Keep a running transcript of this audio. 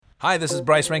Hi, this is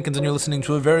Bryce Rankins, and you're listening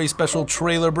to a very special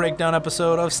trailer breakdown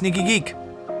episode of Sneaky Geek.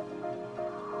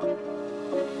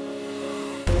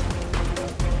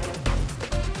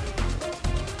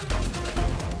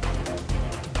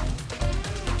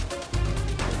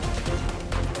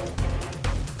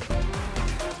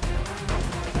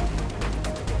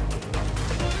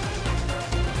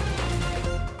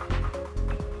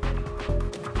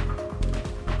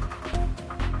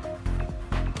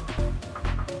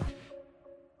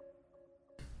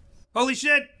 Holy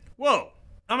shit! Whoa!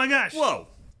 Oh my gosh! Whoa!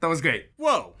 That was great.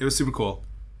 Whoa! It was super cool.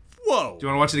 Whoa! Do you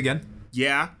want to watch it again?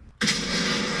 Yeah.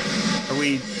 Are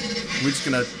we just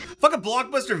gonna fuck a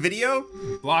Blockbuster Video?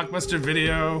 Blockbuster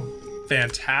Video.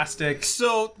 Fantastic.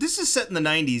 So this is set in the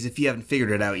 90s. If you haven't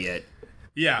figured it out yet.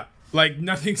 Yeah. Like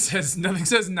nothing says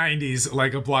 90s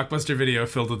like a Blockbuster Video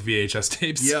filled with VHS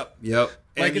tapes. Yep. Like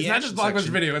And it's the not just action Blockbuster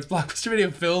section- Video, it's Blockbuster Video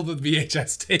filled with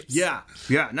VHS tapes. Yeah.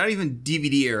 Not even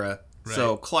DVD era. Right.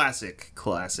 So classic.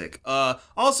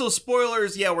 Also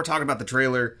spoilers. Yeah, we're talking about the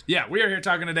trailer. Yeah, we are here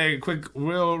talking today,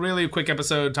 really quick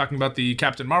episode talking about the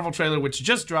Captain Marvel trailer, which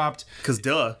just dropped.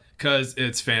 Because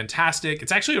it's fantastic.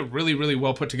 It's actually a really, really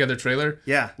well put together trailer.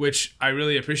 Yeah. Which I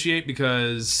really appreciate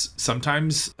because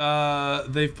sometimes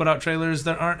they've put out trailers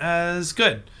that aren't as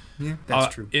good. Yeah,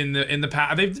 that's true. In the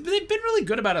past, they've been really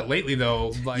good about it lately,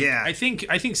 though. Like, Yeah. I think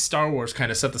Star Wars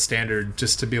kind of set the standard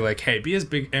just to be like, hey, be as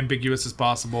ambiguous as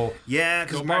possible. Yeah,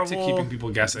 because Go back Marvel to keeping people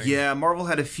guessing. Yeah, Marvel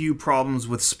had a few problems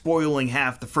with spoiling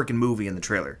half the freaking movie in the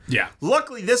trailer. Yeah.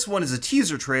 Luckily, this one is a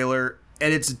teaser trailer,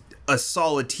 and it's a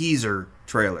solid teaser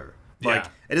trailer. Like, Yeah.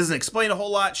 it doesn't explain a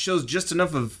whole lot, shows just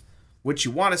enough of what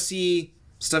you want to see,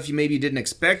 stuff you maybe didn't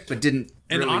expect, but didn't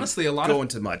And really honestly, go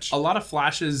into much. A lot of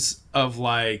flashes of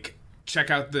like, check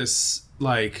out this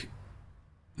like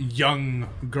young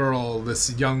girl,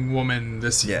 this young woman,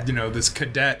 this this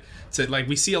cadet. So like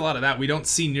we see a lot of that. We don't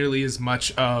see nearly as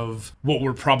much of what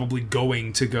we're probably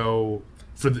going to go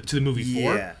to the movie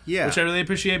for. Yeah. Which I really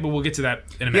appreciate, but we'll get to that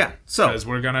in a minute. Yeah, so- because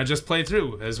we're gonna just play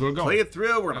through as we're going. Play it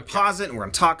through, we're going to pause it, and we're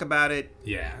going to talk about it.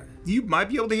 Yeah. You might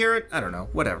be able to hear it. I don't know.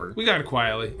 Whatever. We got it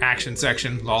quietly. Action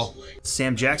section, lol.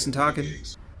 Sam Jackson talking.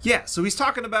 Yeah, so he's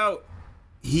talking about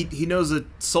he knows a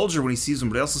soldier when he sees him,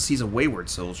 but he also sees a wayward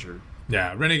soldier.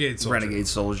 Yeah, renegade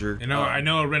soldier. You know, I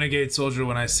know a renegade soldier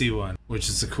when I see one, which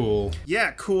is a cool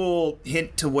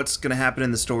hint to what's going to happen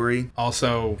in the story.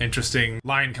 also interesting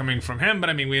line coming from him, but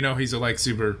I mean, we know he's like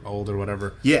super old or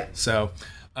whatever. Yeah. So,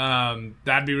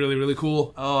 that'd be really, really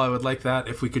cool. Oh, I would like that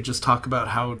if we could just talk about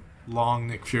how long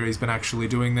Nick Fury's been actually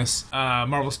doing this.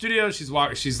 Marvel Studios, she's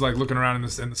like looking around in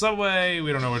the subway.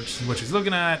 We don't know what she's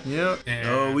looking at. Yep.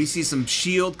 And We see some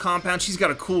shield compound. She's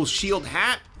got a cool shield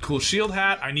hat. cool shield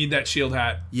hat. I need that shield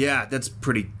hat. Yeah, that's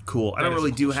pretty cool. I don't That is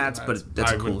really a do cool hats, shield but hat.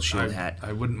 that's a I cool would- shield hat.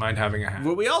 I wouldn't mind having a hat.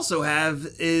 What we also have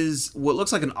is what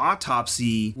looks like an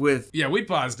autopsy with... Yeah, we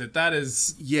paused it. That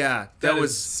is... Yeah, That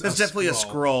that's is a definitely a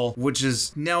scroll. scroll, which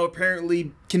is now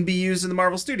apparently can be used in the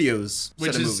Marvel Studios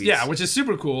Which set of is movies. which is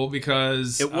super cool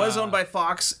because It was owned by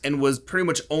Fox and was pretty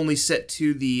much only set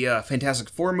to the Fantastic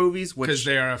Four movies, because which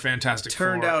they are a Fantastic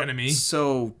turned Four out enemy.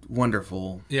 so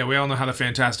wonderful. Yeah, we all know how the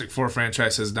Fantastic Four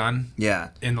franchise has done Yeah.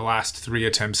 in the last 3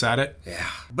 attempts at it. Yeah.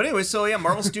 But anyway, so yeah,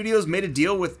 Marvel Studios made a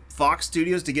deal with Fox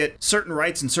Studios to get certain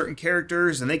rights and certain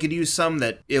characters, and they could use some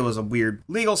that it was a weird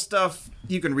legal stuff.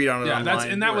 You can read on it Yeah,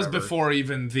 online. that was wherever. before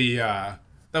even the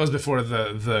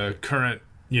current,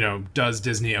 does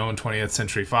Disney own 20th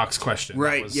Century Fox question. That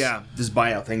Right, was- yeah. This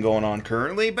buyout thing going on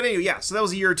currently. But anyway, yeah, so that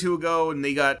was a year or two ago, and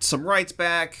they got some rights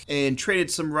back and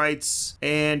traded some rights.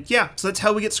 And yeah, so that's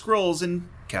how we get Skrulls in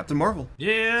Captain Marvel.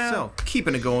 Yeah. So,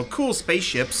 keeping it going. Cool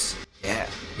spaceships. Yeah.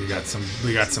 we got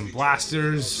some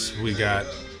blasters. We got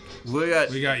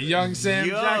young Sam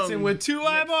Young Jackson with 2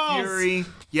 eyeballs. Fury.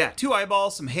 Yeah, 2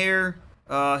 eyeballs, some hair.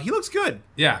 He looks good.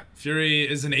 Yeah, Fury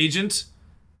is an agent.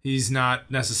 He's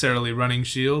not necessarily running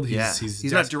S.H.I.E.L.D. He's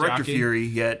not desk Director jockey. Fury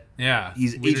yet. Yeah,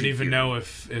 He's we don't Agent even Fury. know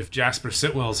if Jasper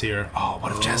Sitwell's here. Oh,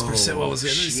 what if Jasper Sitwell was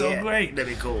here? That'd be so Shit, great.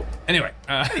 That'd be cool. Anyway,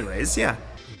 Anyways, yeah.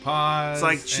 pause. It's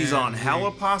like she's on Hala,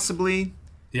 possibly,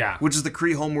 Yeah, which is the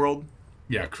Kree homeworld.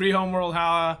 yeah. Kree homeworld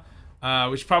Hala.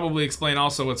 We should probably explain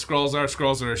also what Skrulls are.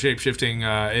 Skrulls are a shape-shifting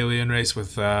alien race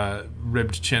with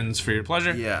ribbed chins for your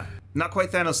pleasure. Yeah. Not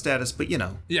quite Thanos status, but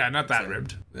Yeah, not that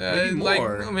ribbed. maybe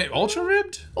more. Ultra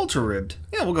ribbed? ultra ribbed.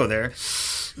 Yeah, we'll go there.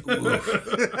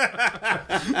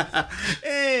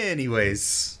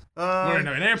 Anyways. We're in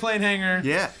an airplane hangar.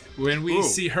 Yeah. When we Ooh.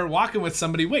 see her walking with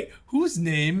somebody, wait, whose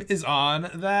name is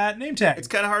on that name tag? It's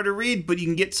kind of hard to read, but you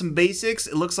can get some basics.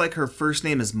 It looks like her first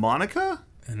name is Monica.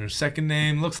 And her second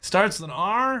name starts with an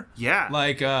R. Yeah.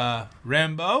 Like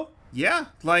Rambo. Yeah,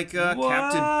 like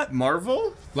Captain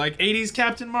Marvel? Like 80s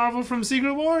Captain Marvel from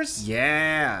Secret Wars?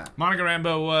 Yeah. Monica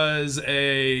Rambeau was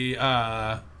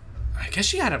I guess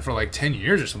she had it for like 10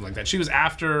 years or something like that. She was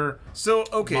after So,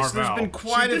 okay, Marvel. so there's been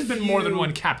quite There's a been few... more than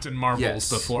one Captain Marvels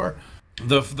before.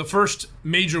 The first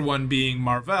major one being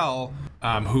Marvel,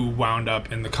 who wound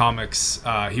up in the comics,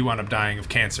 he wound up dying of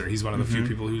cancer. He's one of the few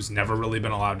people who's never really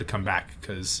been allowed to come back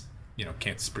because,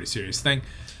 cancer's a pretty serious thing.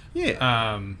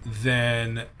 Yeah.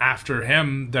 Then after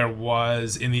him, there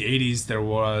was, in the 80s, there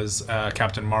was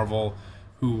Captain Marvel,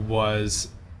 who was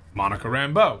Monica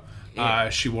Rambeau. Yeah.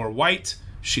 She wore white.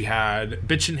 She had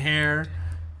bitchin' hair,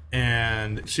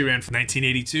 and she ran from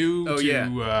 1982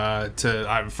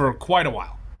 for quite a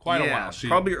while. Quite a while.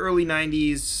 Probably early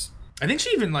 90s. I think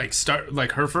she even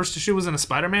her first issue was in a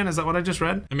Spider-Man. Is that what I just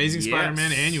read? Amazing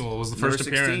Spider-Man Annual was the first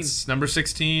appearance. Number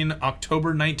 16,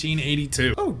 October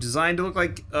 1982. Oh, designed to look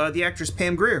like the actress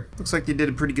Pam Grier. Looks like they did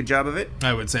a pretty good job of it.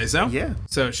 I would say so. Yeah.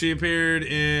 So she appeared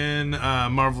in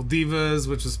Marvel Divas,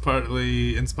 which was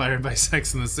partly inspired by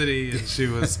Sex and the City, and she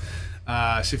was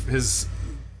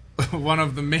one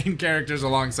of the main characters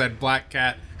alongside Black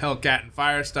Cat, Hellcat, and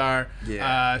Firestar.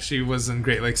 Yeah. She was in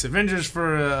Great Lakes Avengers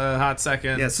for a hot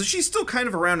second. Yeah, so she's still kind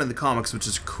of around in the comics, which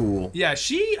is cool. Yeah,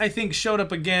 she, I think, showed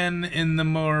up again in the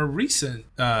more recent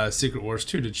Secret Wars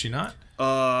 2, did she not?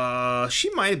 She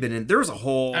might have been in... There was a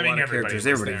whole lot of characters.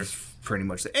 Everybody was pretty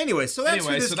much there. Anyway, so that's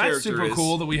who this character super is.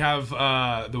 cool that we have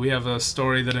a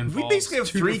story that involves... We basically have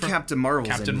three Captain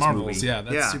Marvels in this movie. Yeah,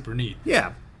 that's super neat.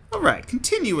 Yeah. All right,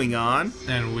 continuing on.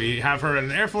 And we have her at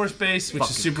an Air Force base, which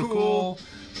is super cool.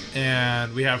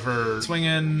 And we have her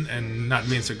swinging and not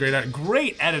being so great at it.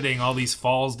 Great editing, all these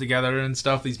falls together and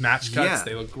stuff, these match cuts.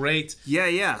 They look great.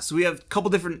 Yeah. So we have a couple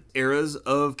different eras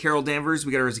of Carol Danvers.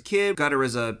 We got her as a kid, got her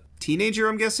as a teenager,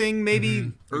 I'm guessing,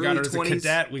 maybe early 20s. We got her as a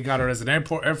cadet, we got her as an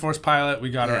Air Force pilot, we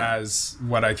got her as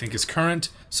what I think is current.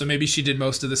 So maybe she did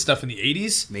most of this stuff in the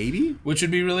 80s. Maybe. Which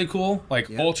would be really cool. Like,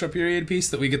 ultra period piece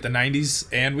that we get the 90s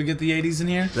and we get the 80s in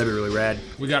here. That'd be really rad.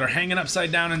 We got her hanging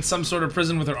upside down in some sort of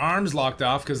prison with her arms locked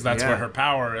off because that's where her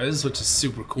power is, which is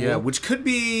super cool. Yeah, which could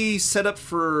be set up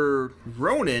for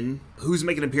Ronan, who's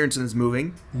making an appearance in this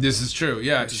movie. This is true.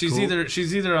 Yeah, she's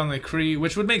either on the Kree,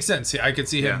 which would make sense. I could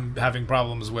see him having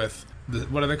problems with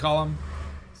what do they call him?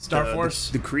 Star Force?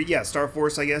 The Kree, Star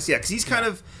Force, I guess. Yeah, because he's kind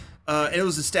of... and it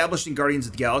was established in Guardians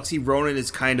of the Galaxy. Ronan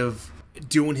is kind of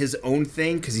doing his own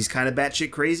thing because he's kind of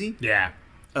batshit crazy. Yeah.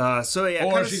 Or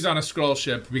she's on a Skrull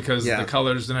ship because the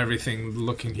colors and everything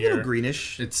looking here. A little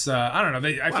greenish. It's, I don't know.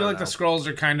 I feel like the Skrulls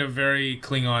are kind of very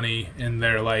Klingon-y in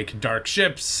their, like, dark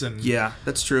ships. And yeah,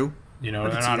 that's true. They're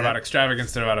not about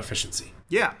extravagance, they're about efficiency.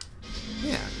 Yeah.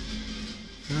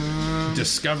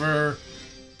 Discover...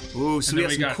 Ooh, so we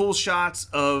have some cool shots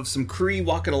of some Kree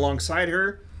walking alongside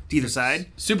her to either side.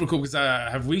 Super cool, because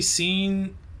have we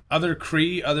seen other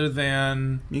Kree other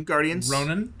than Guardians?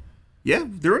 Ronan? Yeah,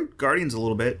 they're in Guardians a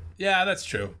little bit. Yeah, that's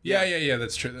true. Yeah,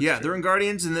 that's true. That's true. They're in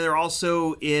Guardians, and then they're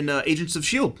also in Agents of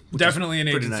S.H.I.E.L.D. Definitely in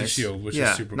Agents of S.H.I.E.L.D., which is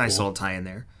super cool. Nice little tie in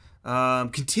there.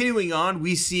 Continuing on,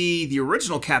 we see the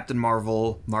original Captain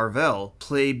Marvel,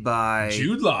 played by...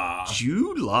 Jude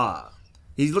Law.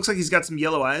 He looks like he's got some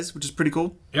yellow eyes, which is pretty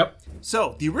cool. Yep.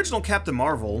 So, the original Captain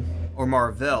Marvel, or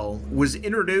Marvel, was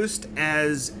introduced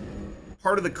as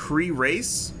part of the Kree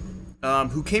race,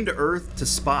 who came to Earth to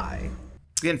spy.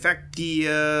 In fact, the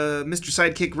Mr.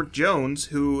 Sidekick Rick Jones,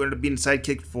 who ended up being a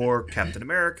sidekick for Captain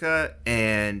America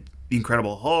and the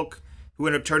Incredible Hulk, who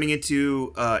ended up turning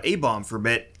into A-Bomb for a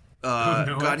bit,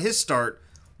 got his start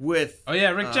with... Oh,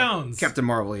 yeah, Rick Jones. Captain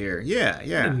Marvel here. Yeah. I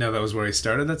didn't know that was where he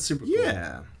started. That's super cool.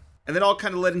 Yeah. And that all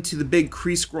kind of led into the big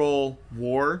Kree-Skrull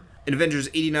war in Avengers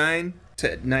 89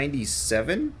 to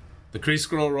 97. The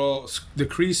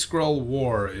Kree-Skrull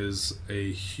War is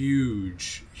a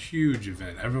huge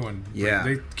event. Everyone,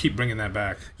 they keep bringing that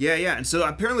back. Yeah. And so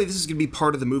apparently this is going to be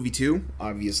part of the movie too,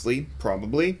 obviously,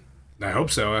 probably. I hope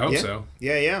so. So.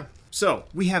 Yeah. So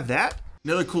we have that.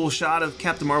 Another cool shot of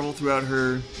Captain Marvel throughout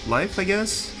her life, I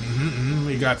guess.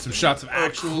 We got some shots of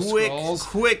actual Skrulls.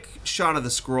 Quick shot of the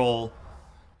Skrull.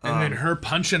 And then her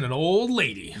punching an old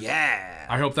lady. Yeah.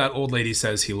 I hope that old lady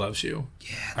says he loves you.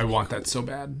 Yeah. I want that so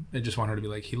bad. I just want her to be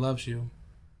like, he loves you.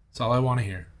 That's all I want to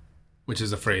hear. Which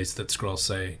is a phrase that Skrulls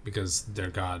say because their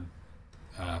god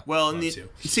in the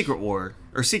Secret War,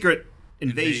 or Secret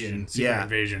Invasion. Secret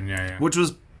Invasion, yeah. Which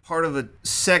was part of a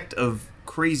sect of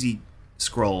crazy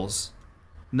Skrulls,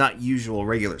 not usual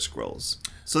regular Skrulls.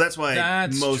 So that's why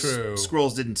most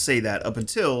Skrulls didn't say that up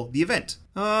until the event.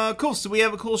 Cool. So we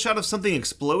have a cool shot of something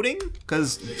exploding,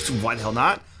 because why the hell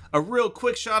not? a real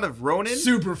quick shot of Ronan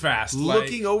super fast,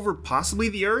 looking over possibly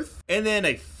the Earth, and then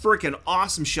a freaking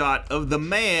awesome shot of the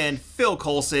man, Phil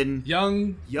Coulson.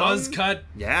 Young, buzz cut.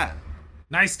 Yeah.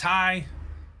 Nice tie.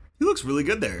 He looks really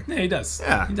good there. Yeah, he does.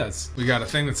 Yeah. He does. We got a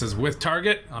thing that says with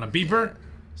target on a beeper,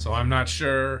 so I'm not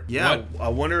sure. Yeah, I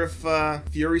wonder if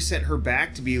Fury sent her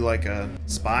back to be like a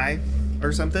spy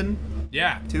or something.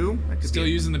 Yeah. Too? Still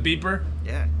using the beeper?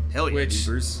 Yeah. Hell yeah,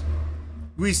 beepers.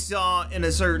 We saw in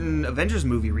a certain Avengers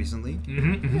movie recently.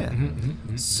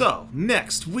 So,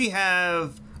 next, we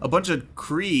have a bunch of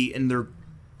Kree in their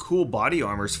cool body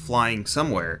armors flying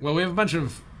somewhere. Well, we have a bunch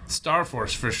of Star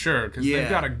Force for sure, because they've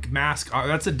got a mask.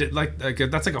 That's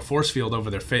like a force field over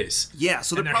their face. Yeah,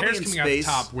 so they're and their probably hair's in coming space.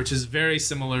 out the top, which is very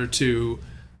similar to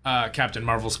Captain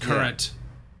Marvel's current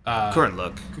current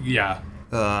look. Yeah.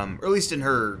 Or at least in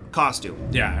her costume.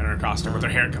 Yeah, in her costume with her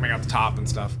hair coming out the top and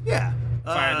stuff. Yeah. If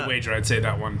I had to wager, I'd say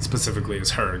that one specifically is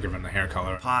her, given the hair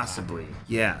color. Possibly,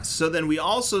 yeah. So then we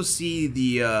also see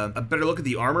a better look at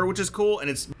the armor, which is cool, and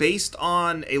it's based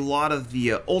on a lot of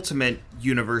the Ultimate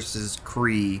Universe's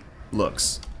Kree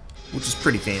looks, which is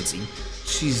pretty fancy.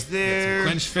 She's there.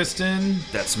 Clinch fisting.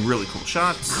 That's some really cool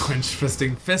shots. Clinch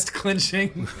fisting, fist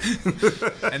clinching.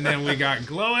 And then we got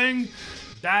glowing,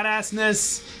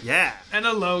 badassness, yeah, and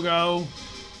a logo.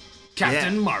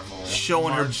 Captain Marvel.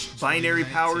 Showing March her binary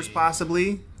 2019. powers,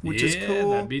 possibly, which is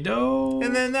cool. That'd be dope.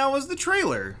 And then that was the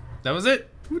trailer, that was it.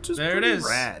 which is there pretty it is.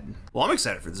 rad. Well, I'm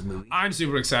excited for this movie. I'm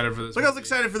super excited for this. Like, I was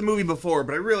excited for the movie before,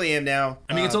 but I really am now.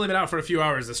 I mean, it's only been out for a few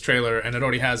hours, this trailer, and it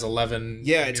already has 11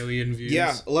 million views.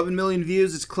 Yeah, 11 million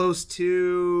views. It's close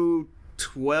to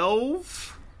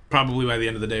 12. Probably by the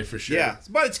end of the day for sure. Yeah,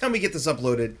 so by the time we get this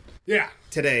uploaded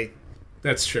today.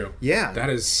 That's true. Yeah. That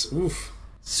is,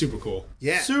 super cool.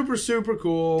 Yeah. Super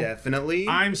cool. Definitely.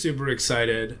 I'm super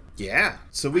excited. Yeah.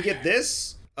 So we get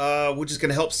this, which is going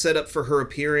to help set up for her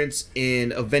appearance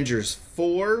in Avengers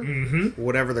 4,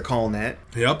 whatever they're calling that.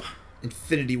 Yep.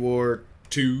 Infinity War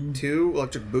 2,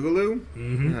 Electric Boogaloo. I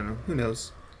don't know. Who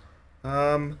knows?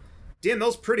 Damn, that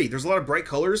was pretty. There's a lot of bright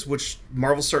colors, which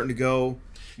Marvel's starting to go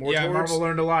more towards. Marvel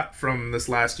learned a lot from this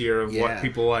last year of what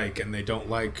people like, and they don't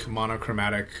like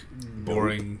monochromatic,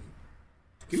 boring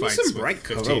Give me fights some bright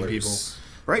with 15 colors. people.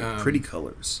 Bright, pretty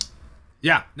colors.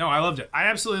 Yeah, no, I loved it. I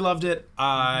absolutely loved it.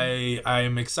 I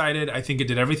am excited. I think it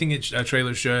did everything a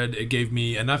trailer should. It gave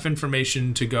me enough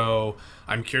information to go,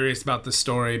 I'm curious about this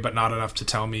story, but not enough to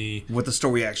tell me what the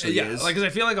story actually is. Like, 'cause I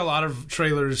feel like a lot of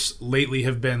trailers lately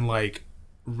have been like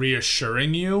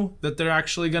reassuring you that they're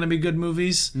actually going to be good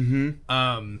movies.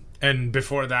 And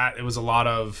before that, it was a lot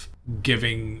of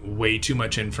giving way too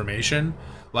much information.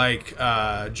 Like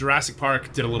Jurassic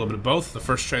Park did a little bit of both. The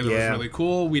first trailer was really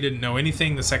cool. We didn't know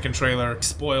anything. The second trailer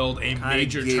spoiled a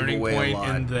major turning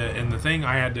point in the thing.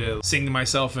 I had to sing to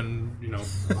myself and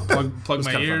plug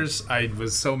my ears. I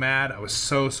was so mad. I was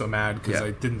so mad because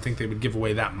I didn't think they would give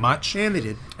away that much. And they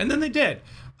did. And then they did.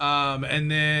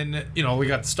 And then we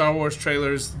got the Star Wars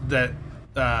trailers that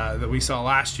we saw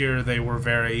last year. They were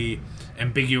very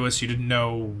ambiguous. You didn't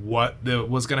know what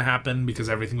was going to happen because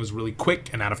everything was really quick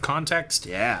and out of context.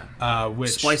 Yeah.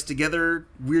 Which spliced together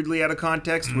weirdly out of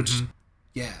context, which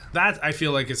that I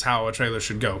feel like is how a trailer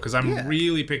should go, because I'm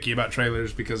really picky about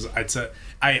trailers, because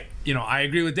I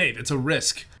agree with Dave. It's a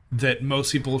risk that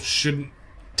most people shouldn't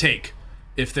take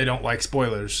if they don't like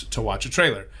spoilers to watch a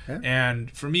trailer. Yeah. And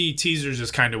for me, teasers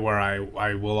is kind of where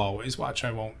I will always watch.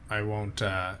 I won't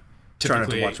try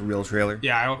not to watch a real trailer.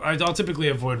 Yeah, I'll typically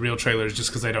avoid real trailers just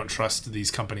because I don't trust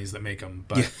these companies that make them.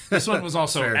 But this one was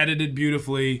also edited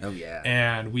beautifully. Oh, yeah.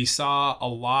 And we saw a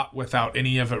lot without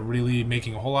any of it really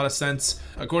making a whole lot of sense.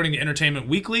 According to Entertainment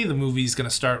Weekly, the movie's going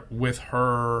to start with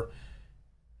her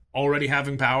already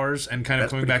having powers and kind of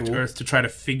coming back to Earth to try to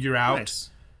figure out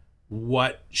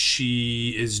what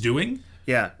she is doing.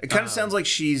 Yeah, it kind of sounds like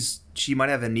she might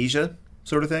have amnesia.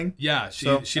 Sort of thing. Yeah,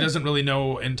 she doesn't really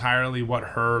know entirely what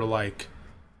her like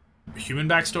human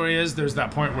backstory is. There's that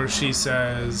point where she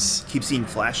says, keep seeing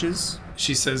flashes.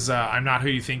 She says, I'm not who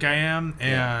you think I am.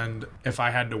 And if I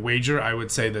had to wager, I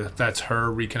would say that that's her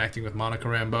reconnecting with Monica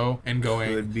Rambeau and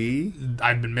going, could be.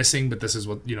 I've been missing, but this is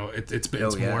what, it's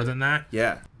more than that.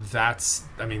 Yeah. That's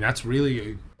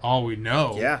really all we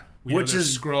know. Yeah. We know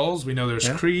there's Skrulls. We know there's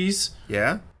Krees.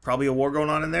 Yeah. Probably a war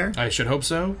going on in there. I should hope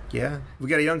so. Yeah. We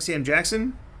got a young Sam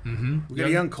Jackson. Mm-hmm. We got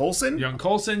a young Coulson.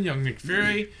 Young Nick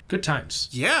Fury. Good times.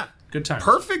 Yeah. Good times.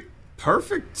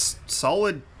 Perfect,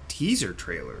 solid teaser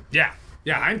trailer. Yeah.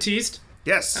 Yeah, I'm teased.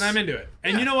 Yes. And I'm into it.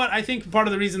 And you know what? I think part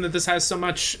of the reason that this has so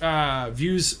much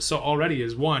views so already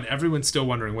is, one, everyone's still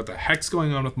wondering what the heck's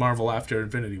going on with Marvel after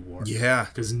Infinity War. Yeah.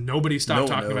 Because nobody stopped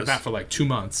talking about that for like 2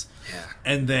 months. Yeah.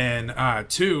 And then,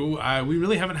 two, we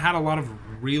really haven't had a lot of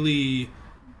really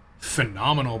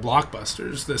phenomenal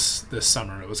blockbusters this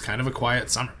summer. It was kind of a quiet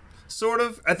summer. Sort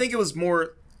of. I think it was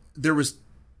more, there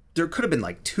could have been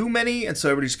like too many, and so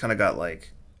everybody just kind of got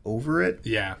like over it.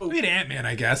 Yeah. I mean, Ant-Man,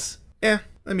 I guess. Yeah.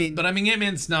 But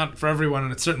Ant-Man's not for everyone,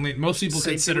 and it's certainly, most people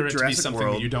consider it to be something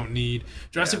that you don't need.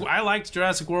 I liked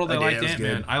Jurassic World. I liked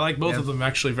Ant-Man. I like both of them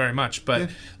actually very much, but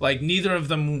like neither of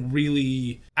them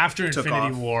really, after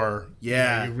Infinity War, you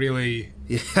really.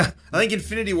 Yeah, I think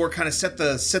Infinity War kind of set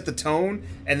the tone,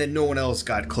 and then no one else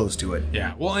got close to it.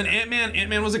 Yeah, well, and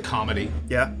Ant-Man was a comedy.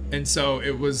 Yeah, and so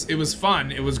it was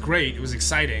fun. It was great. It was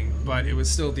exciting, but it was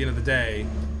still at the end of the day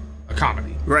a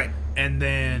comedy. Right. And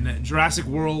then Jurassic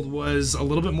World was a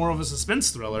little bit more of a suspense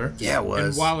thriller. Yeah, it was.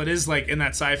 And while it is like in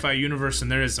that sci-fi universe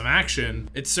and there is some action,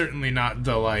 it's certainly not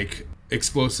the like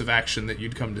explosive action that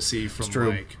you'd come to see from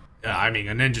like a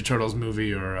Ninja Turtles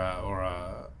movie or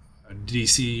a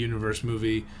DC Universe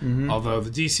movie. Mm-hmm. Although the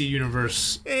DC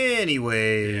Universe,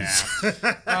 anyways.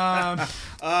 Yeah.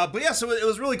 But yeah, so it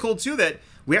was really cool too that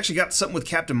we actually got something with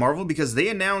Captain Marvel, because they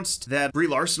announced that Brie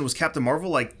Larson was Captain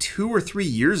Marvel like 2 or 3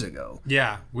 years ago.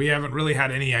 Yeah, we haven't really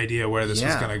had any idea where this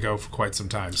was going to go for quite some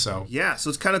time. So yeah,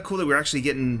 so it's kind of cool that we're actually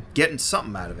getting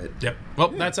something out of it. Yep. Well,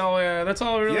 that's all we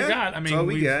really got. I mean, that's all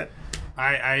we got.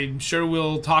 I'm sure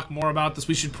we'll talk more about this.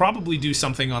 We should probably do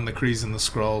something on the Krees and the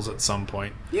Skrulls at some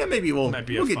point. Yeah, maybe we'll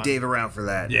get Dave around for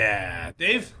that. Yeah,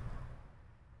 Dave.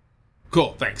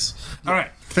 Cool. Thanks. All right.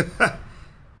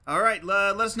 All right,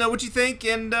 let us know what you think,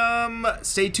 and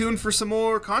stay tuned for some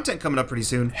more content coming up pretty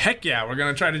soon. Heck yeah, we're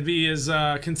going to try to be as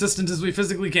consistent as we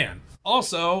physically can.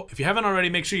 Also, if you haven't already,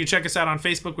 make sure you check us out on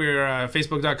Facebook. We're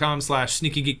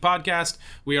facebook.com/SneakyGeekPodcast.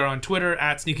 We are on Twitter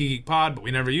 @SneakyGeekPod, but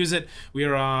we never use it. We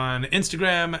are on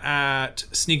Instagram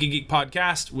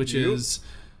 @SneakyGeekPodcast, which is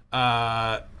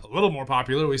a little more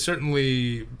popular. We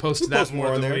certainly post that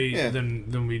more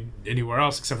than we anywhere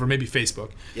else, except for maybe Facebook.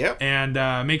 Yep.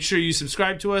 And make sure you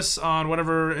subscribe to us on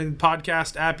whatever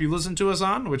podcast app you listen to us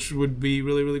on, which would be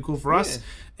really, really cool for us.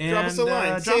 And drop us a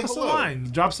line. Drop us a line.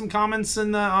 Drop some comments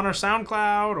on our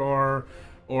SoundCloud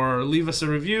or leave us a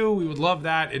review. We would love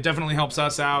that. It definitely helps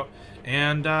us out.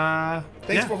 And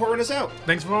thanks for whoring us out.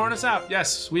 Thanks for whoring us out.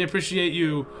 Yes, we appreciate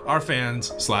you, our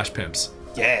fans /pimps.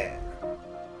 Yeah.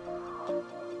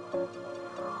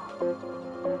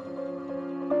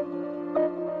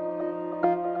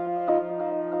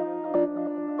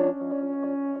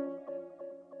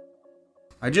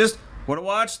 I just want to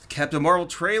watch the Captain Marvel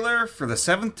trailer for the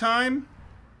 7th time.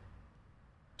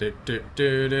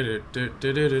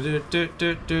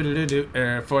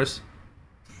 Air Force.